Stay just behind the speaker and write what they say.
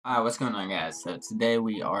Alright, what's going on, guys? So today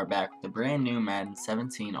we are back with a brand new Madden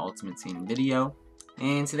 17 Ultimate Team video,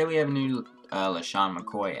 and today we have a new LaShawn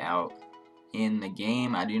McCoy out in the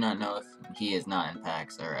game. I do not know if he is not in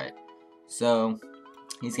packs. Alright, so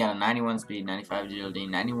he's got a 91 speed, 95 agility,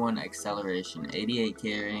 91 acceleration, 88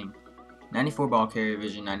 carrying, 94 ball carrier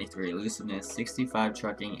vision, 93 elusiveness, 65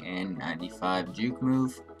 trucking, and 95 juke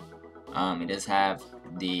move. He does have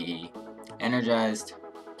the energized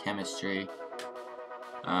chemistry.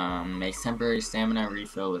 Makes temporary stamina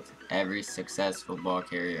refill with every successful ball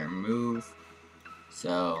carrier move.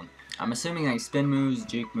 So I'm assuming like spin moves,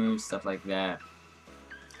 juke moves, stuff like that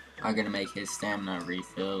are gonna make his stamina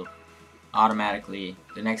refill automatically.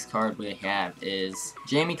 The next card we have is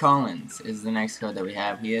Jamie Collins. Is the next card that we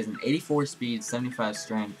have. He has an 84 speed, 75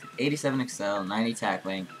 strength, 87 excel, 90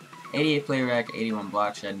 tackling, 88 play rec, 81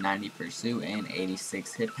 block shed, 90 pursuit, and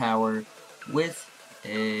 86 hit power with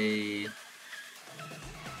a...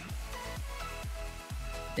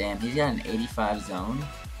 Damn, he's got an 85 zone.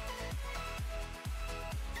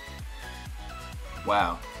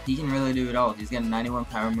 Wow, he can really do it all. He's got a 91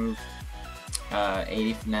 power move,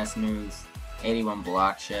 80 finesse moves, 81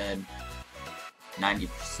 block shed, 90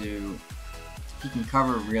 pursuit. He can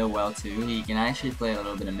cover real well too. He can actually play a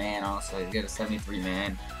little bit of man also. He's got a 73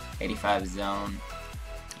 man, 85 zone.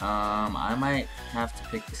 I might have to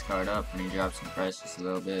pick this card up when he drops some price just a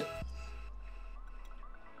little bit,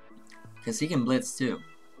 because he can blitz too.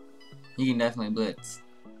 He can definitely blitz.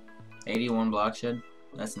 81 block shed.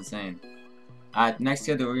 That's insane. Next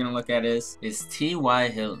card that we're gonna look at is T.Y.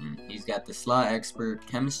 Hilton. He's got the slot expert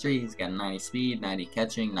chemistry. He's got 90 speed, 90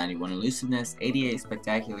 catching, 91 elusiveness, 88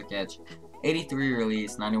 spectacular catch, 83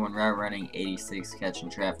 release, 91 route running, 86 catch in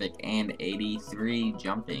traffic, and 83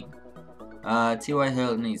 jumping. T.Y.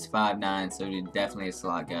 Hilton, he's 5'9", so he's definitely a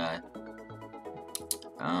slot guy.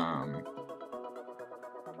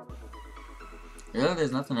 Really,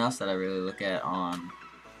 there's nothing else that I really look at on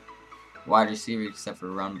wide receiver except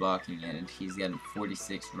for run blocking, and he's got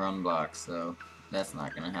 46 run blocks, so that's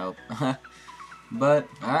not gonna help. But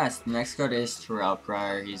alright, so the next card is Terrell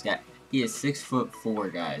Pryor. He is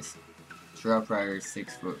 6'4", guys. Terrell Pryor is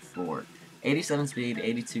 6'4". 87 speed,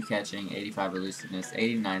 82 catching, 85 elusiveness,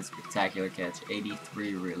 89 spectacular catch,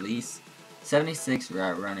 83 release, 76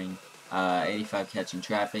 route running, 85 catch in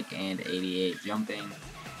traffic, and 88 jumping.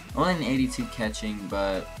 Only an 82 catching,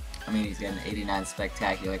 but I mean he's got an 89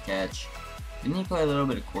 spectacular catch. Didn't he play a little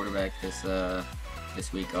bit of quarterback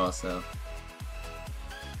this week also?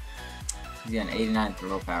 He's got an 89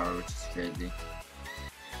 throw power, which is crazy.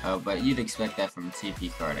 Oh, but you'd expect that from a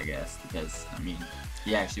TP card, I guess, because I mean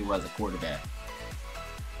he actually was a quarterback.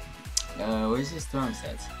 Where's his throwing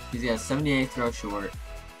stats? He's got a 78 throw short,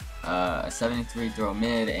 a 73 throw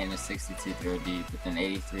mid, and a 62 throw deep, with an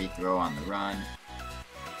 83 throw on the run.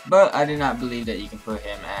 But I do not believe that you can put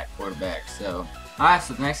him at quarterback. So, alright,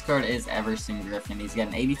 so the next card is Everson Griffin. He's got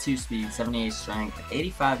an 82 speed, 78 strength,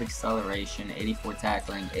 85 acceleration, 84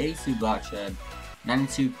 tackling, 82 block shed,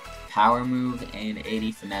 92 power move, and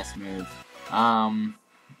 80 finesse move. I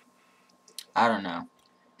don't know.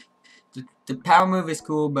 The power move is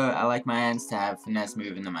cool, but I like my ends to have finesse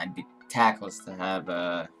move and then my tackles to have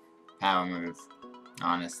power move.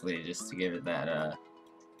 Honestly, just to give it that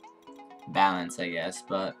balance, I guess.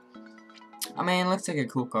 But I mean, it looks like a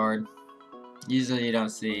cool card. Usually you don't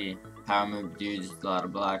see power move dudes with a lot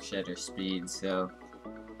of block shed or speed, so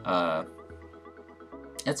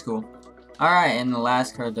that's cool. Alright, and the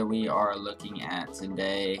last card that we are looking at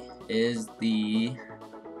today is the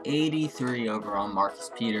 83 overall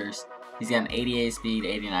Marcus Peters. He's got an 88 speed,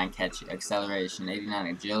 89 catch acceleration, 89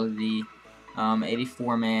 agility,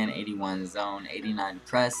 84 man, 81 zone, 89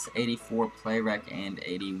 press, 84 play rec, and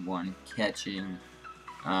 81 catching.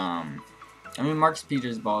 I mean, Marcus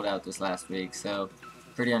Peters balled out this last week, so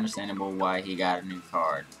pretty understandable why he got a new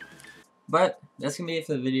card. But that's gonna be it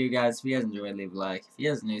for the video, guys. If you guys enjoyed, leave a like. If you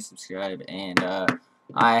guys are new, subscribe. And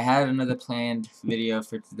I had another planned video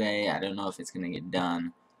for today. I don't know if it's gonna get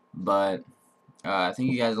done, but I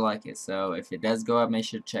think you guys will like it. So if it does go up, make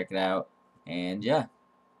sure to check it out. And yeah.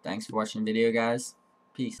 Thanks for watching the video, guys.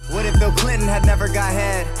 Peace. What if Bill Clinton had never got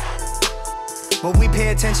head? But we pay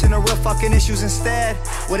attention to real fucking issues instead?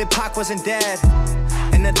 What if Pac wasn't dead?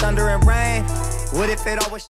 And the thunder and rain? What if it always...